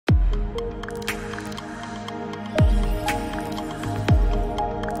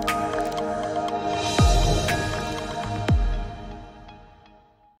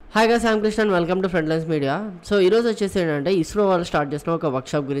Hi guys, I'm Krishna and welcome to Frontlines media. So ఈరోజు వచ్చేసి ఏంటంటే ఇస్రో వాళ్ళు స్టార్ట్ చేసిన ఒక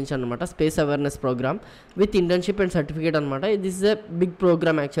వర్క్షాప్ గురించి అనమాట. Space awareness programme with internship and certificate అనమాట. This is a big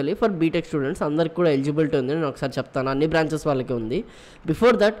programme actually for BTech students. అందరికి కూడా ఎలిజిబిలిటీ ఉంది. నేను ఒకసారి చెప్తాను, అన్ని బ్రాంచెస్ వాళ్ళకి ఉంది.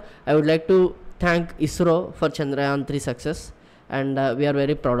 Before that I would like to thank ISRO for Chandrayaan 3 success and we are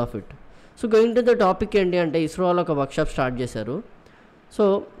very proud of it. So going to the topic ఏంటి అంటే, ఇస్రో వాళ్ళు ఒక వర్క్షాప్ స్టార్ట్ చేశారు. So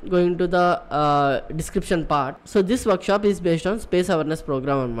going to the description part. So this workshop is based on space awareness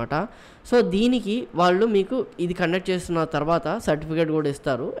program అనమాట. So దీనికి వాళ్ళు మీకు ఇది కండక్ట్ చేస్తున్న తర్వాత సర్టిఫికేట్ కూడా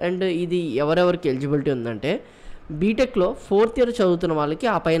ఇస్తారు. అండ్ ఇది ఎవరెవరికి ఎలిజిబిలిటీ ఉందంటే, బీటెక్లో 4th ఇయర్ చదువుతున్న వాళ్ళకి,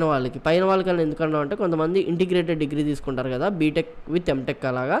 ఆ పైన వాళ్ళకన్నా ఎందుకన్నా అంటే, కొంతమంది ఇంటిగ్రేటెడ్ డిగ్రీ తీసుకుంటారు కదా బీటెక్ విత్ ఎంటెక్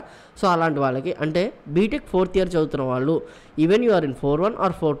అలాగా. సో అలాంటి వాళ్ళకి, అంటే బీటెక్ 4th ఇయర్ చదువుతున్న వాళ్ళు, even you are in 4-1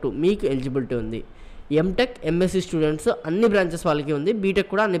 are 4-2 మీకు ఎలిజిబిలిటీ ఉంది. ఎంటెక్ ఎంఎస్సీ స్టూడెంట్స్ అన్ని బ్రాంచెస్ వాళ్ళకి ఉంది. బీటెక్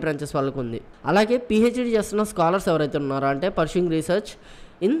కూడా అన్ని బ్రాంచెస్ వాళ్ళకి ఉంది. అలాగే పిహెచ్డీ చేస్తున్న స్కాలర్స్ ఎవరైతే ఉన్నారో, అంటే pursuing research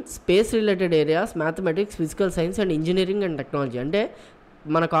in space related areas, mathematics, physical science and engineering and technology, అంటే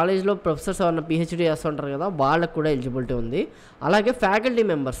మన కాలేజ్లో ప్రొఫెసర్స్ ఎవరైనా పిహెచ్డీ చేస్తుంటారు కదా, వాళ్ళకు కూడా ఎలిజిబిలిటీ ఉంది. అలాగే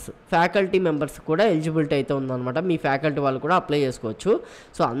ఫ్యాకల్టీ మెంబర్స్ కూడా ఎలిజిబిలిటీ అయితే ఉందన్నమాట. మీ ఫ్యాకల్టీ వాళ్ళు కూడా అప్లై చేసుకోవచ్చు.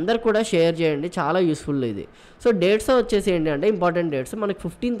 సో అందరు కూడా షేర్ చేయండి, చాలా యూస్ఫుల్ ఇది. సో డేట్స్ వచ్చేసి ఏంటి అంటే, ఇంపార్టెంట్ డేట్స్ మనకి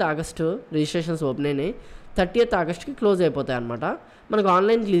 15th ఆగస్టు రిజిస్ట్రేషన్స్ ఓపెన్ అయినాయి, 30th ఆగస్ట్కి క్లోజ్ అయిపోతాయి అనమాట. మనకు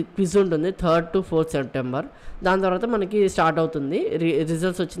ఆన్లైన్ క్విజ్ ఉంటుంది 3rd to 4th సెప్టెంబర్. దాని తర్వాత మనకి స్టార్ట్ అవుతుంది,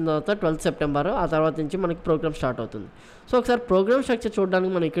 రిజల్ట్స్ వచ్చిన తర్వాత 12th సెప్టెంబర్. ఆ తర్వాత నుంచి మనకి ప్రోగ్రామ్ స్టార్ట్ అవుతుంది. సో ఒకసారి ప్రోగ్రామ్ స్ట్రక్చర్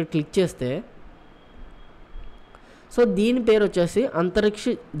చూడడానికి మనం ఇక్కడ క్లిక్ చేస్తే, సో దీని పేరు వచ్చేసి అంతరిక్ష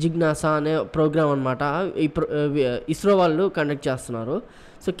జిజ్ఞాస అనే ప్రోగ్రామ్ అనమాట. ఇస్రో వాళ్ళు కండక్ట్ చేస్తున్నారు.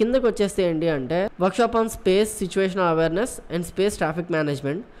 సో కిందకి వచ్చేస్తే ఏంటి అంటే, workshop on space situational awareness and space traffic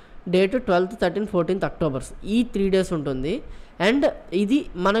management, date 12th, 13th, 14th October. ఈ 3 days ఉంటుంది. అండ్ ఇది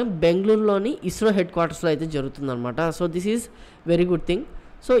మనం బెంగళూరులోని ఇస్రో హెడ్ క్వార్టర్స్లో అయితే జరుగుతుందన్నమాట. So this is very good thing.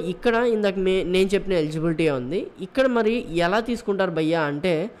 So ఇక్కడ ఇందాక నేను చెప్పిన ఎలిజిబిలిటీ ఉంది. ఇక్కడ మరి ఎలా తీసుకుంటారు భయ్యా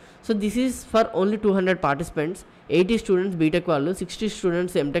అంటే, so this is for only 200 participants, 80 students BTech వాళ్ళు, 60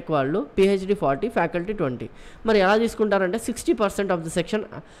 స్టూడెంట్స్ ఎంటెక్ వాళ్ళు, పిహెచ్డి 40, ఫ్యాకల్టీ 20. మరి ఎలా తీసుకుంటారంటే, 60% of the section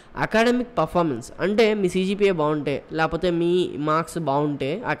academic performance, అంటే మీ సిజిపిఏ బాగుంటే, లేకపోతే మీ మార్క్స్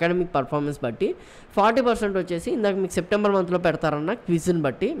బాగుంటే అకాడమిక్ పర్ఫార్మెన్స్ బట్టి 40% వచ్చేసి ఇందాక మీకు సెప్టెంబర్ మంత్లో పెడతారన్న క్విజ్ని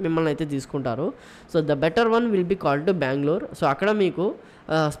బట్టి మిమ్మల్ని అయితే తీసుకుంటారు. So the better one will be called to Bengaluru. So అక్కడ మీకు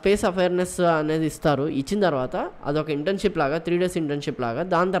స్పేస్ అవేర్నెస్ అనేది ఇస్తారు. ఇచ్చిన తర్వాత అదొక ఇంటర్న్షిప్ లాగా, 3 days ఇంటర్న్షిప్ లాగా.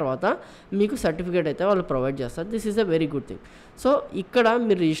 దాని తర్వాత మీకు సర్టిఫికేట్ అయితే వాళ్ళు ప్రొవైడ్ చేస్తారు. This is a very good thing. So ఇక్కడ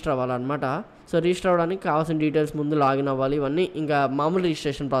మీరు రిజిస్టర్ అవ్వాలన్నమాట. సో రిజిస్టర్ అవ్వడానికి కావాల్సిన డీటెయిల్స్, ముందు లాగిన్ అవ్వాలి, ఇవన్నీ ఇంకా మామూలు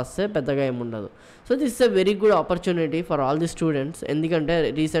రిజిస్ట్రేషన్ ప్రాసెస్, పెద్దగా ఏముండదు. So this is a very good opportunity for all the students. ఎందుకంటే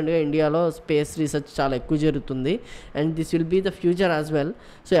రీసెంట్గా ఇండియాలో స్పేస్ రీసెర్చ్ చాలా ఎక్కువ జరుగుతుంది and this will be the future as well.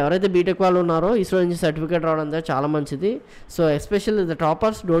 So ఎవరైతే బీటెక్ వాళ్ళు ఉన్నారో, ఇస్రో నుంచి సర్టిఫికేట్ రావడం అనేది చాలా మంచిది. So especially the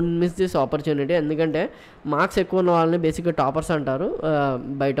toppers don't miss this opportunity. ఎందుకంటే మార్క్స్ ఎక్కువ ఉన్న వాళ్ళని బేసిక్గా టాపర్స్ అంటారు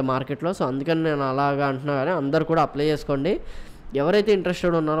బయట మార్కెట్లో. సో అందుకని నేను అలాగా అంటున్నా. కానీ అందరు కూడా అప్లై చేసుకోండి. ఎవరైతే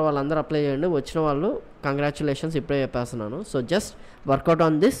ఇంట్రెస్టెడ్ ఉన్నారో వాళ్ళందరూ అప్లై చేయండి. వచ్చిన వాళ్ళు కంగ్రాచులేషన్స్ ఇప్పుడే చెప్పేస్తున్నాను. So just work out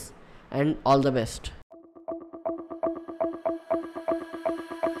on this and all the best.